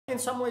In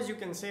some ways, you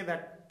can say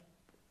that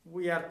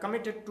we are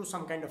committed to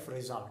some kind of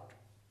result.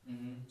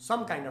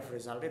 Some kind of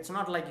result. It's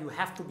not like you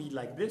have to be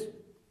like this,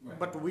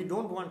 but we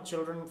don't want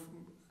children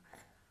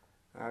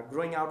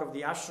growing out of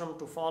the ashram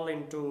to fall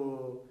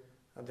into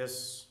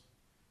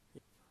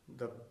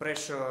the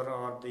pressure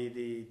or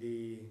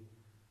the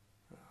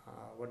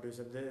what do you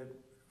say? They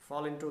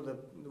fall into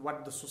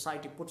what the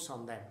society puts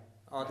on them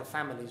or the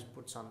families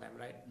puts on them,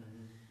 right?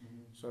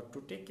 So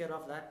to take care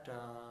of that,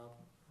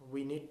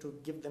 we need to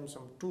give them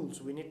some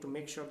tools. We need to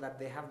make sure that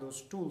they have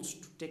those tools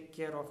to take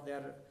care of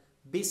their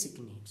basic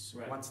needs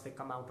once they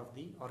come out of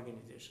the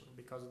organization.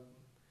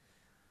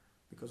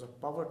 Because of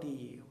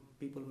poverty,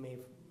 people may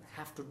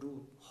have to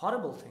do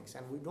horrible things,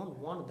 and we don't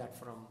want that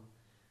from.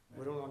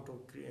 We don't want to.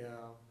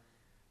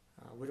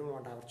 We don't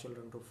want our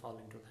children to fall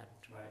into that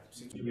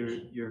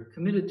situation. You're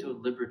committed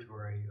to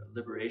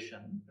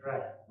liberation,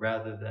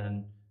 rather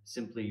than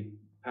simply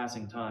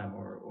passing time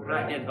or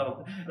you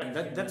know.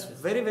 That's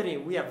very.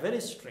 We are very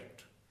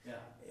strict.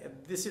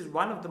 This is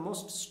one of the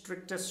most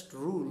strictest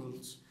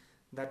rules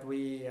that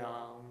we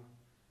are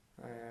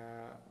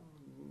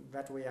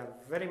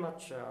very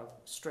much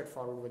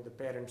straightforward with the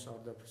parents or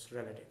the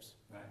relatives.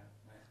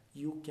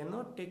 You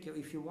cannot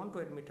if you want to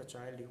admit a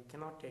child, you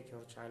cannot take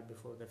your child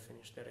before they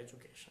finish their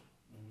education,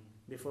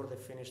 before they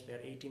finish their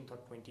 18th or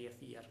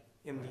 20th year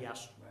in the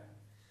ashram.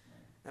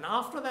 And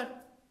after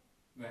that,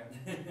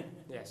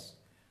 yes.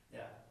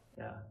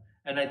 Yeah.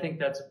 And I think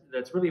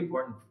that's really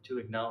important to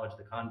acknowledge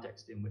the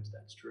context in which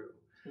that's true.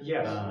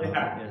 Yes.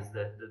 Is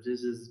that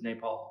this is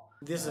Nepal.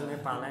 This is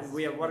Nepal, and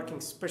we are working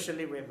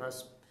specially with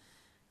us,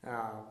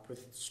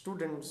 with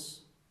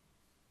students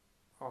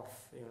of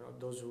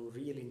those who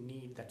really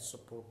need that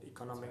support,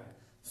 economic,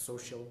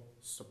 social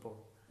support.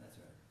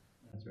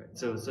 That's right.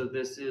 So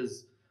this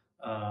is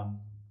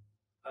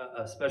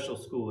a special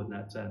school in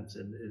that sense,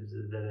 and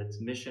that its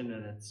mission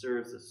and it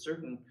serves a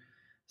certain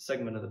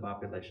segment of the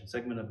population,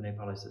 segment of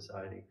Nepali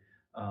society.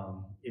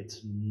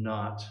 It's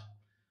not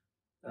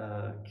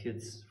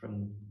kids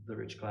from the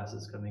rich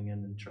classes coming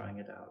in and trying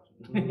it out.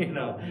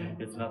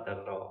 It's not that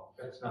at all.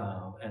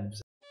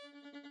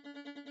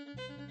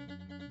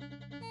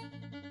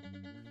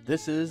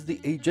 This is the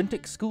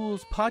Agentic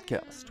Schools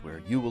Podcast,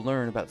 where you will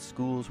learn about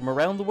schools from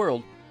around the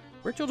world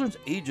where children's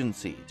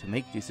agency to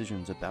make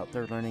decisions about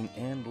their learning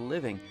and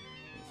living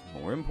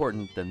is more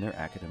important than their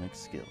academic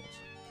skills.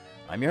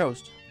 I'm your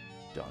host,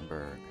 Don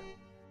Berg.